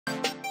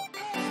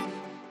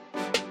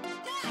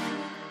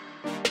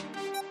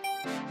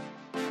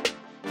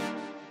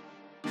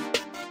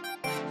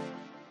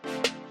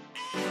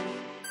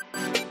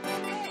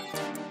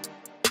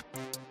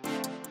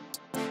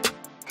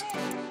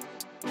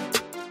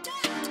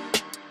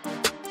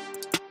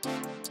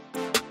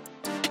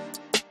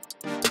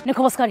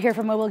Nicole Scott here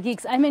from Mobile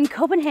Geeks. I'm in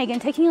Copenhagen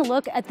taking a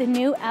look at the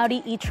new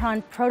Audi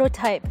E-Tron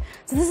Prototype.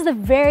 So this is the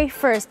very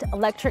first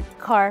electric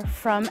car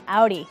from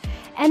Audi.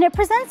 And it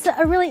presents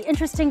a really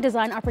interesting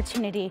design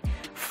opportunity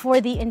for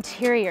the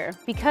interior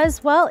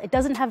because, well, it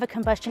doesn't have a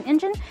combustion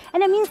engine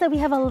and it means that we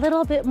have a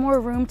little bit more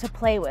room to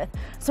play with.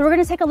 So we're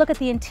going to take a look at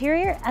the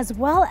interior as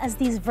well as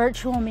these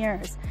virtual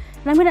mirrors.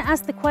 And I'm going to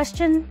ask the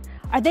question,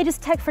 are they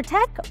just tech for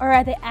tech or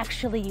are they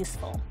actually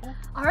useful?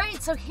 All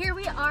right, so here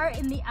we are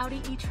in the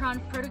Audi E-Tron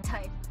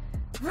Prototype.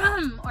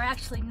 Vroom, or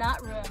actually not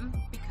vroom,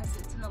 because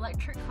it's an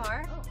electric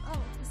car.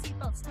 Oh, the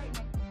seatbelt's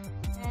tightening.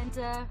 And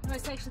no,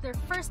 it's actually their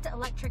first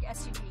electric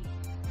SUV.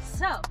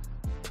 So,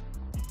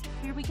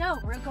 here we go.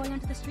 We're going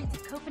onto the streets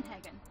of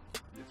Copenhagen.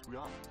 Yes, we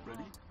are.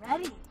 Ready?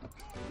 Ready.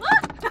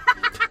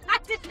 I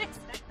didn't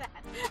expect that.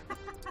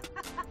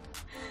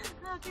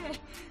 Okay.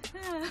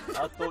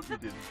 I thought you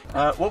did.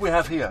 What we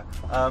have here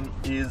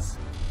is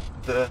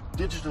the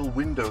digital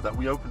window that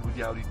we opened with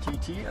the Audi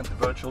TT and the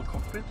virtual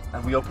cockpit,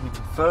 and we open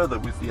even further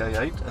with the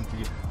A8, and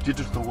the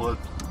digital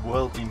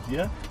world in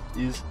here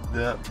is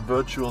the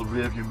virtual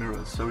rear view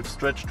mirrors. So it's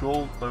stretched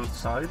to both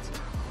sides.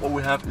 What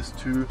we have is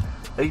two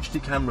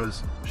HD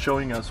cameras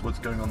showing us what's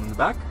going on in the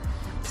back.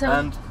 So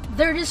and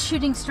they're just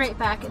shooting straight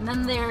back and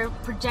then they're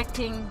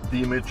projecting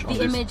the image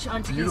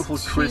onto beautiful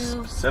crisp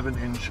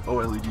 7-inch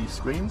OLED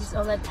screens. These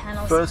OLED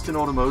panels. First in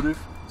automotive.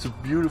 It's a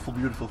beautiful,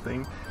 beautiful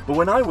thing. But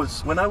when I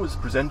was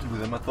presented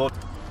with them, I thought,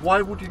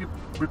 why would you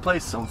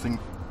replace something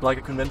like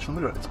a conventional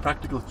mirror? It's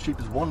practical, it's cheap,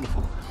 it's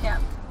wonderful. Yeah.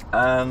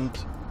 And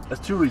there's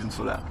two reasons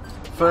for that.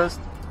 First,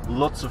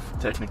 lots of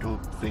technical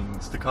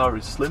things. The car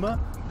is slimmer,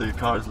 the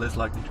car is less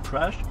likely to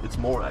crash, it's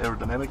more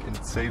aerodynamic and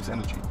it saves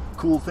energy.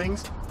 Cool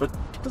things, but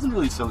it doesn't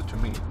really sell it to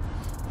me.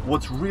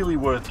 What's really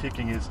worth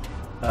kicking is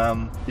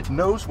it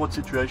knows what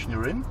situation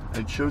you're in and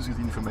it shows you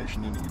the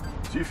information you need.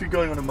 So if you're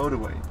going on a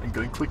motorway and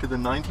going quicker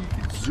than 90,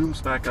 it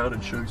zooms back out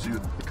and shows you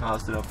the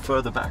cars that are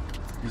further back,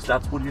 because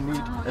that's what you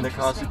need in a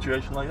car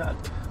situation like that.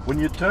 When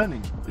you're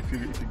turning, if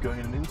you're going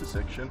in an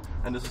intersection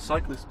and there's a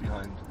cyclist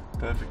behind,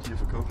 perfect here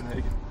for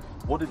Copenhagen,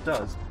 what it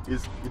does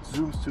is it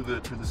zooms to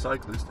the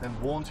cyclist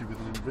and warns you with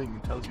a little ring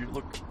and tells you,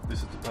 look,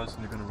 this is the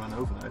person you're going to run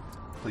over now.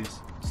 Please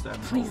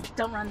stand. Please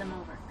don't run them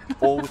over.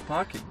 Or with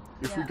parking.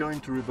 If we go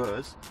into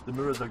reverse, the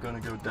mirrors are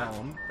going to go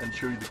down and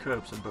show you the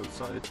curbs on both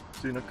sides,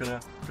 so you're not going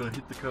to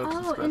hit the curbs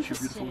and scratch your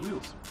beautiful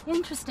wheels.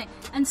 Interesting.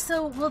 And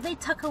so, will they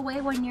tuck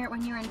away when you're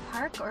in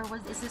park, or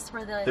is this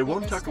where they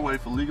won't tuck away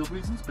for legal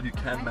reasons, but you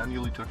can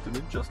manually tuck them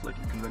in, just like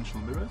your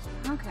conventional mirrors.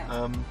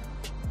 Okay.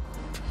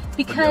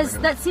 Because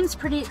that seems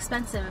pretty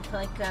expensive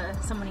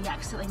if somebody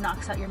accidentally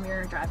knocks out your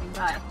mirror driving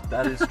by.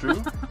 That is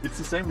true. It's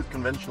the same with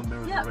conventional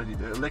mirrors already.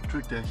 They're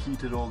electric, they're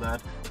heated, all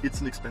that.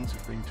 It's an expensive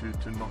thing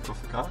to knock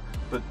off the car,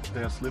 but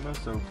they are slimmer,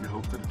 so we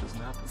hope that it doesn't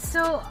happen.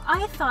 So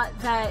I thought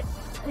that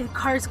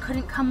cars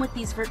couldn't come with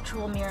these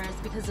virtual mirrors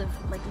because of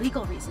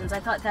legal reasons. I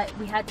thought that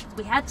we had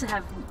to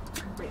have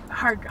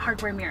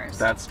hardware mirrors.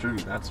 That's true,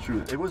 that's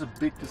true. It was a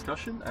big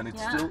discussion and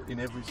it's still in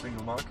every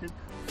single market.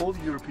 For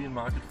the European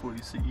market, for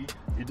ECE,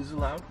 it is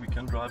allowed. We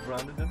can drive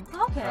around in them.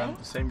 Okay.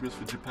 The same goes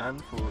for Japan,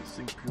 for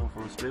Singapore,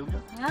 for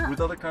Australia. Yeah. With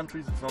other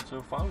countries, it's not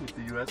so far. With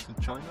the US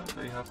and China,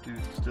 they have to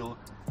still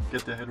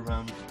get their head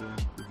around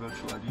the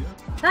virtual idea.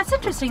 That's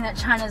interesting that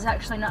China is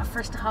actually not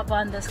first to hop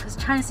on this, because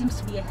China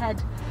seems to be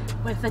ahead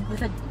with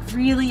a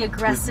really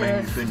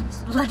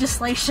aggressive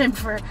legislation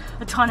for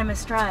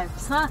autonomous drive.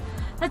 So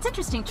that's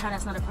interesting.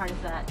 China's not a part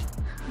of that.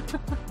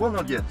 Well,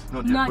 not yet.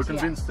 Not yet. We're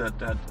convinced that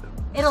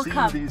it'll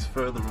come. These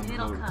further on the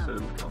road, so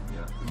it'll come.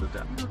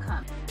 Yeah, it'll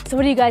come. So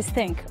what do you guys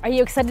think? Are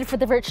you excited for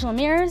the virtual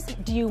mirrors?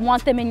 Do you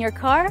want them in your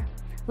car?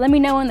 Let me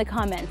know in the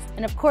comments.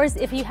 And of course,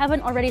 if you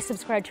haven't already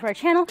subscribed to our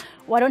channel,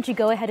 why don't you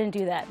go ahead and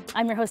do that?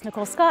 I'm your host,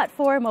 Nicole Scott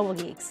for Mobile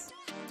Geeks.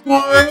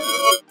 What?